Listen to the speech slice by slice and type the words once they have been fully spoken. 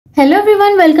Hello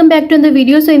everyone, welcome back to the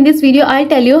video. So in this video I'll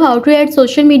tell you how to add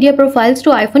social media profiles to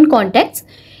iPhone contacts.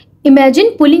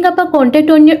 Imagine pulling up a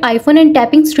contact on your iPhone and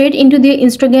tapping straight into their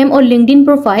Instagram or LinkedIn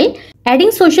profile.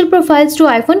 Adding social profiles to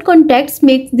iPhone contacts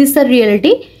makes this a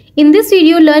reality. In this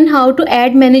video, learn how to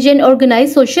add, manage and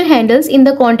organize social handles in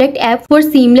the contact app for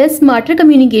seamless, smarter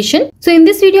communication. So in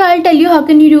this video, I'll tell you how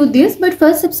can you do this. But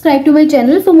first, subscribe to my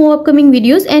channel for more upcoming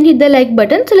videos and hit the like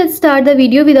button. So let's start the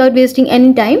video without wasting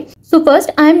any time. So first,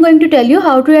 I'm going to tell you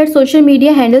how to add social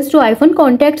media handles to iPhone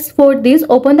contacts. For this,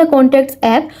 open the Contacts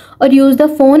app or use the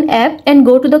Phone app and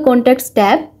go to the Contacts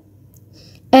tab.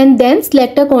 And then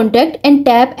select a contact and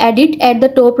tap Edit at the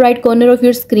top right corner of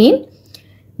your screen.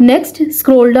 Next,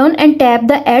 scroll down and tap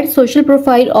the Add Social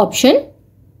Profile option.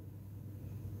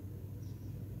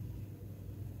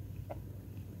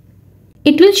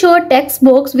 It will show a text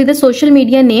box with a social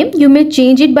media name. You may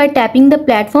change it by tapping the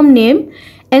platform name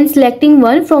and selecting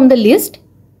one from the list.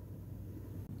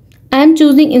 I am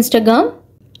choosing Instagram.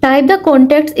 Type the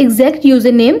contact's exact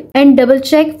username and double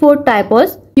check for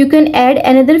typos. You can add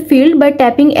another field by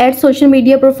tapping Add Social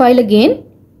Media Profile again.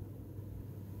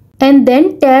 And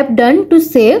then tap Done to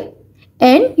save,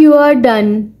 and you are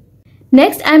done.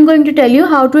 Next, I am going to tell you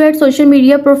how to add social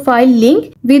media profile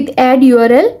link with add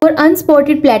URL for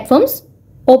unspotted platforms.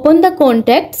 Open the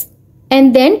contacts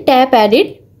and then tap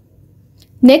Edit.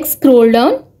 Next, scroll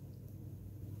down.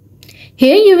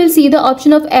 Here you will see the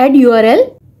option of add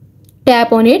URL.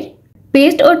 Tap on it.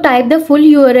 Paste or type the full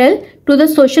URL to the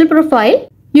social profile.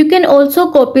 You can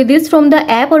also copy this from the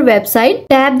app or website.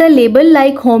 Tap the label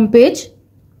like homepage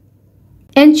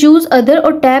and choose other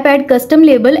or tap add custom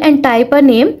label and type a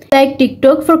name like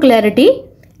TikTok for clarity,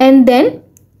 and then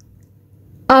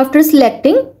after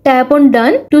selecting, tap on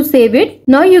Done to save it.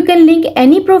 Now you can link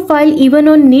any profile even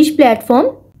on niche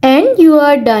platform, and you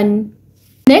are done.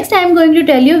 Next, I am going to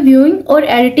tell you viewing or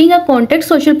editing a contact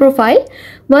social profile.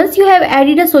 Once you have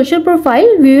added a social profile,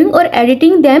 viewing or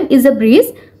editing them is a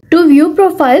breeze. To view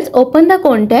profiles, open the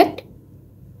contact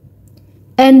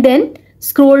and then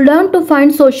scroll down to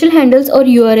find social handles or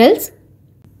URLs.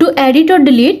 To edit or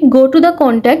delete, go to the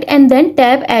contact and then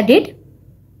tap Edit.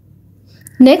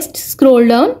 Next, scroll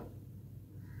down.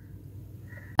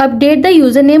 Update the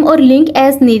username or link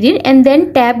as needed and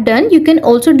then tap Done. You can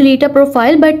also delete a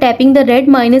profile by tapping the red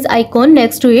minus icon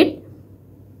next to it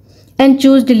and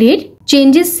choose Delete.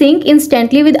 Changes sync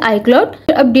instantly with iCloud.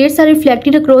 Updates are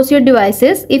reflected across your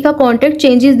devices. If a contact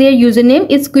changes their username,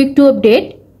 it's quick to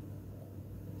update.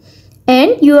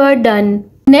 And you are done.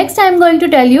 Next, I am going to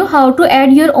tell you how to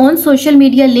add your own social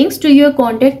media links to your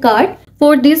contact card.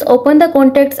 For this, open the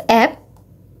Contacts app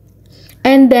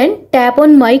and then tap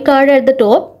on My Card at the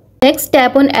top. Next,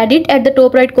 tap on Edit at the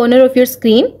top right corner of your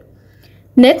screen.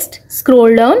 Next,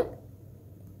 scroll down.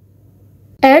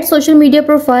 Add social media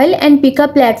profile and pick a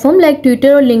platform like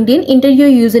Twitter or LinkedIn. Enter your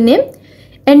username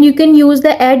and you can use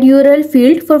the Add URL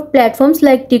field for platforms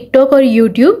like TikTok or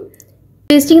YouTube.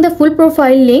 Pasting the full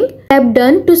profile link, tap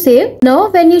Done to save. Now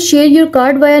when you share your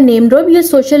card via name drop, your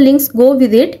social links go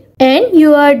with it, and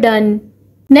you are done.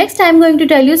 Next, I am going to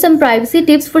tell you some privacy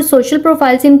tips for social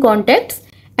profiles in contacts.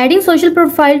 Adding social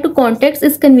profile to contacts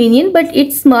is convenient, but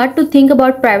it's smart to think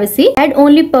about privacy. Add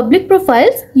only public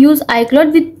profiles. Use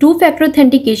iCloud with two-factor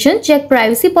authentication. Check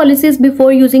privacy policies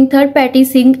before using third-party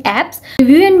sync apps.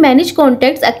 Review and manage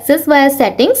contacts access via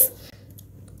settings.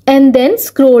 And then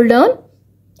scroll down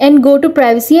and go to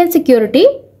Privacy and Security.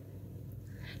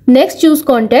 Next, choose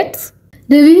Contacts.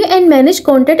 Review and manage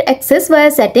contact access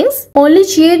via settings. Only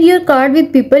share your card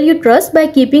with people you trust. By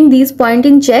keeping these points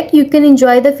in check, you can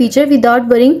enjoy the feature without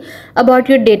worrying about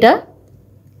your data.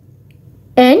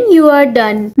 And you are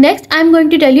done. Next, I am going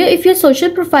to tell you if your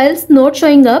social profile is not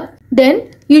showing up,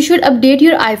 then you should update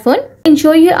your iPhone.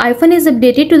 Ensure your iPhone is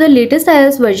updated to the latest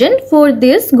iOS version. For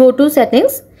this, go to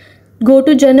Settings. Go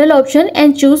to General option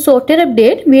and choose Software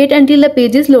Update. Wait until the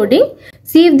page is loading.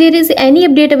 See if there is any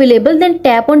update available, then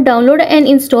tap on Download and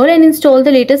install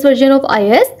the latest version of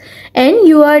iOS, and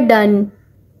you are done.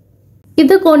 If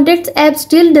the Contacts app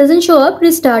still doesn't show up,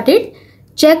 restart it.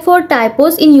 Check for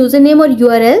typos in username or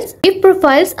URLs. If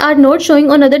profiles are not showing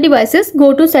on other devices,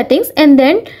 go to Settings and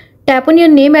then tap on your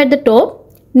name at the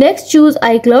top. Next, choose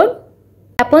iCloud.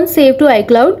 Tap on Save to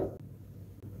iCloud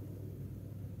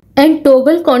and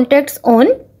toggle contacts on,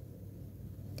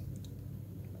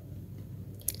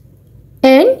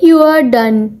 and you are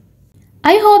done.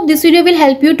 I hope this video will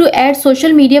help you to add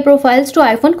social media profiles to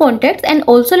iPhone contacts, and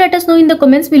also let us know in the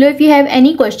comments below if you have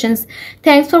any questions.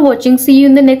 Thanks for watching. See you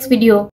in the next video.